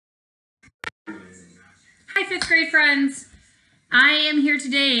fifth grade friends. I am here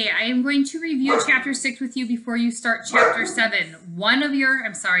today. I am going to review chapter 6 with you before you start chapter 7.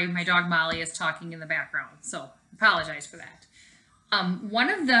 I'm sorry, my dog Molly is talking in the background, so apologize for that. One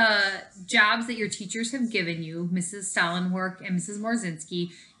of the jobs that your teachers have given you, Mrs. Stollenwerk and Mrs.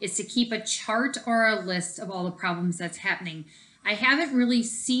 Morzinski, is to keep a chart or a list of all the problems that's happening. I haven't really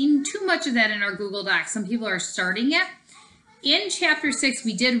seen too much of that in our Google Docs. Some people are starting it. In chapter 6,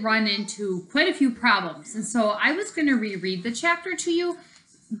 we did run into quite a few problems, and so I was going to reread the chapter to you,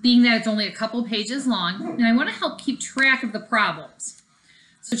 being that it's only a couple pages long, and I want to help keep track of the problems.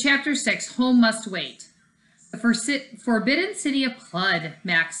 So chapter 6, Home Must Wait. The forbidden city of Plud,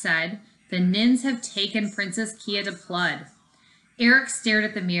 Max said. The Nins have taken Princess Kia to Plud. Eric stared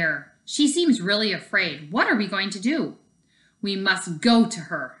at the mirror. She seems really afraid. What are we going to do? We must go to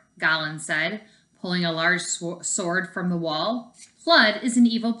her, Galen said, pulling a large sword from the wall. Plud is an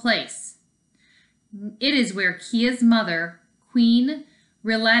evil place. It is where Kia's mother, Queen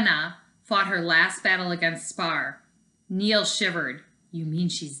Rilena, fought her last battle against Spar. Neil shivered. You mean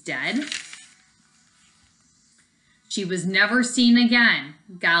she's dead? She was never seen again,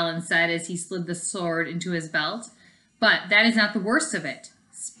 Galen said as he slid the sword into his belt. But that is not the worst of it.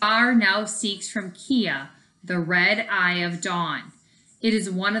 Spar now seeks from Kia the red eye of dawn. It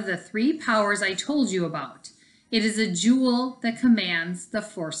is one of the 3 powers I told you about. It is a jewel that commands the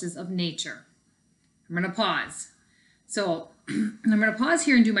forces of nature. I'm going to pause. So I'm going to pause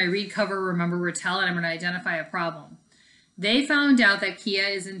here and do my read, cover, remember, retell, and I'm going to identify a problem. They found out that Kia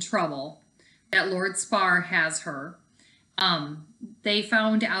is in trouble, that Lord Spar has her. They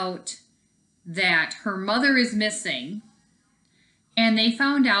found out that her mother is missing, and they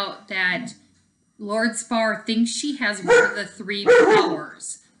found out that Lord Spar thinks she has one of the 3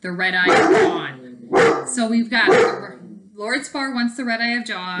 powers, the red eye of dawn. So we've got Lord Spar wants the red eye of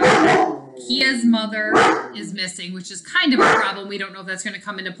dawn. Kia's mother is missing, which is kind of a problem. We don't know if that's going to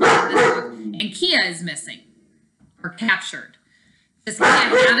come into play in this book. And Kia is missing, or captured. Does Kia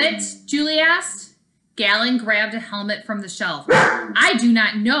have it? Julie asked. Galen grabbed a helmet from the shelf. I do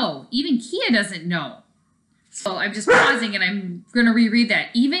not know. Even Kia doesn't know. So I'm just pausing and I'm going to reread that.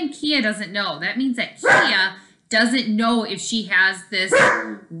 Even Kia doesn't know. That means that Kia doesn't know if she has this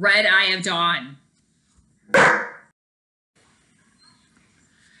red eye of dawn.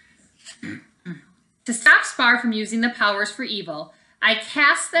 To stop Spar from using the powers for evil, I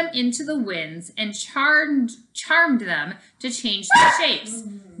cast them into the winds and charmed them to change their shapes.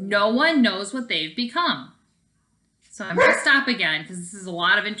 No one knows what they've become. So I'm going to stop again because this is a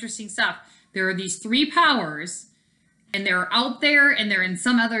lot of interesting stuff. There are these 3 powers, and they're out there, and they're in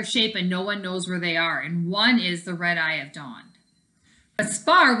some other shape, and no one knows where they are. And one is the red eye of dawn. But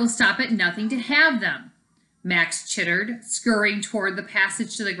Spar will stop at nothing to have them, Max chittered, scurrying toward the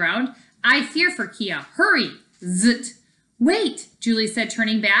passage to the ground. I fear for Kia. Hurry! Zit! Wait, Julie said,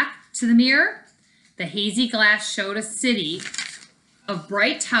 turning back to the mirror. The hazy glass showed a city of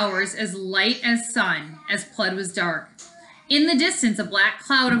bright towers as light as sun, as Plud was dark. In the distance, a black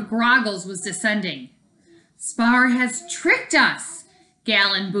cloud of groggles was descending. Spar has tricked us,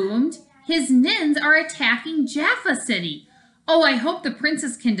 Galen boomed. His Nins are attacking Jaffa City. Oh, I hope the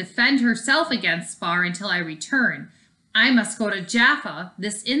princess can defend herself against Spar until I return. I must go to Jaffa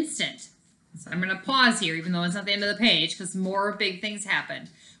this instant. So I'm going to pause here, even though it's not the end of the page, because more big things happen.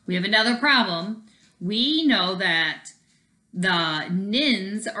 We have another problem. We know that the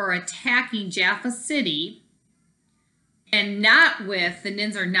Nins are attacking Jaffa City, and the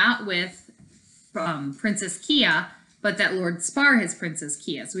Nins are not with Princess Kia, but that Lord Spar has Princess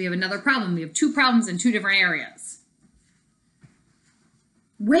Kia. So we have another problem. We have 2 problems in 2 different areas.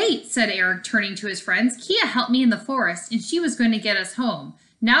 Wait, said Eric, turning to his friends. Kia helped me in the forest, and she was going to get us home.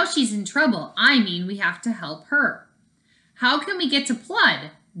 Now she's in trouble. I mean, we have to help her. How can we get to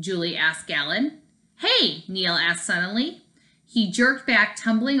Plud? Julie asked Galen. Hey, Neil asked suddenly. He jerked back,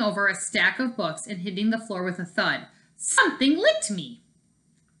 tumbling over a stack of books and hitting the floor with a thud. Something licked me.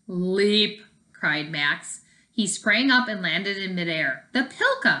 Leap, cried Max. He sprang up and landed in midair. The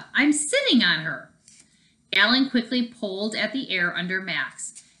Pilka! I'm sitting on her. Galen quickly pulled at the air under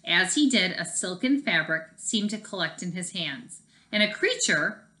Max. As he did, a silken fabric seemed to collect in his hands, and a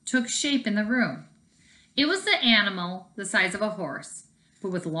creature took shape in the room. It was the animal the size of a horse, but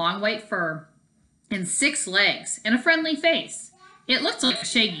with long white fur and 6 legs and a friendly face. It looked like a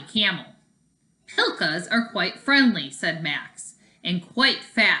shaggy camel. Pilkas are quite friendly, said Max, and quite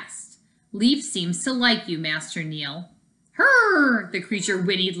fast. Leaf seems to like you, Master Neil. Her! The creature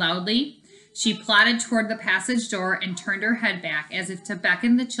whinnied loudly. She plodded toward the passage door and turned her head back as if to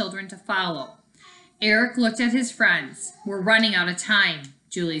beckon the children to follow. Eric looked at his friends. We're running out of time,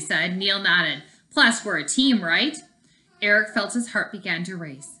 Julie said. Neil nodded. Plus, we're a team, right? Eric felt his heart began to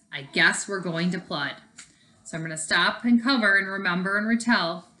race. I guess we're going to flood. So I'm going to stop and cover and remember and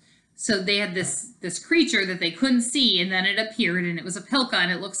retell. So they had this creature that they couldn't see, and then it appeared, and it was a pilka,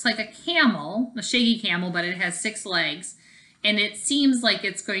 and it looks like a camel, a shaggy camel, but it has 6 legs. And it seems like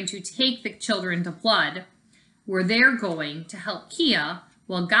it's going to take the children to flood, where they're going to help Kia,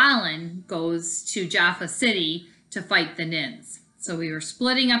 while Galen goes to Jaffa City to fight the Nins. So we were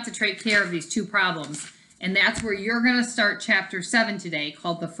splitting up to take care of these 2 problems. And that's where you're going to start chapter 7 today,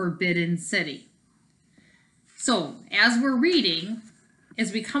 called the Forbidden City. So as we're reading,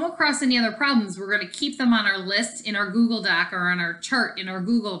 as we come across any other problems, we're going to keep them on our list in our Google Doc or on our chart in our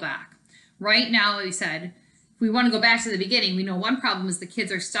Google Doc. Right now, we said, if we want to go back to the beginning, we know one problem is the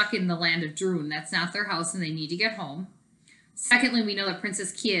kids are stuck in the land of Droon. That's not their house and they need to get home. Secondly, we know that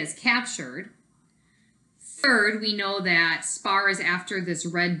Princess Kia is captured. Third, we know that Spar is after this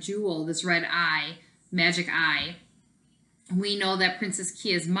red jewel, this red eye, magic eye. We know that Princess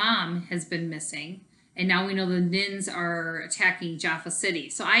Kia's mom has been missing. And now we know the Nins are attacking Jaffa City.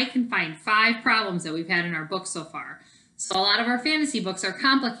 So I can find 5 problems that we've had in our book so far. So a lot of our fantasy books are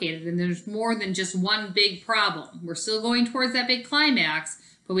complicated and there's more than just one big problem. We're still going towards that big climax,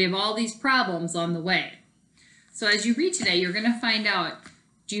 but we have all these problems on the way. So as you read today, you're going to find out,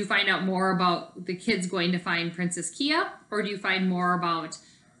 do you find out more about the kids going to find Princess Kia, or do you find more about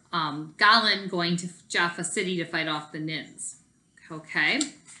Galen going to Jaffa City to fight off the Nins? Okay,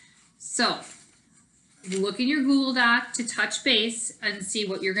 so look in your Google Doc to touch base and see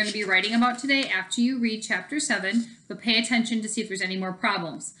what you're going to be writing about today after you read chapter 7, but pay attention to see if there's any more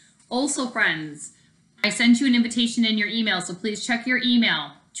problems. Also, friends, I sent you an invitation in your email, so please check your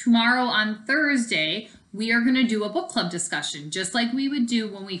email. Tomorrow on Thursday, we are going to do a book club discussion, just like we would do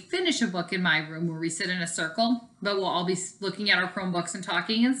when we finish a book in my room where we sit in a circle, but we'll all be looking at our Chromebooks and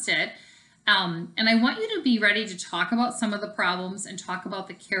talking instead. And I want you to be ready to talk about some of the problems and talk about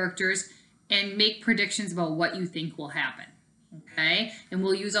the characters and make predictions about what you think will happen, okay? And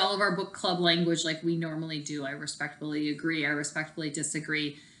we'll use all of our book club language like we normally do. I respectfully agree, I respectfully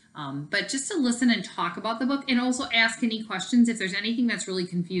disagree. But just to listen and talk about the book, and also ask any questions if there's anything that's really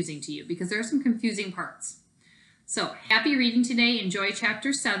confusing to you, because there are some confusing parts. So happy reading today, enjoy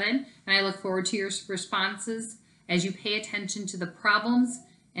chapter 7, and I look forward to your responses as you pay attention to the problems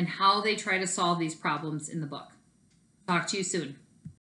and how they try to solve these problems in the book. Talk to you soon.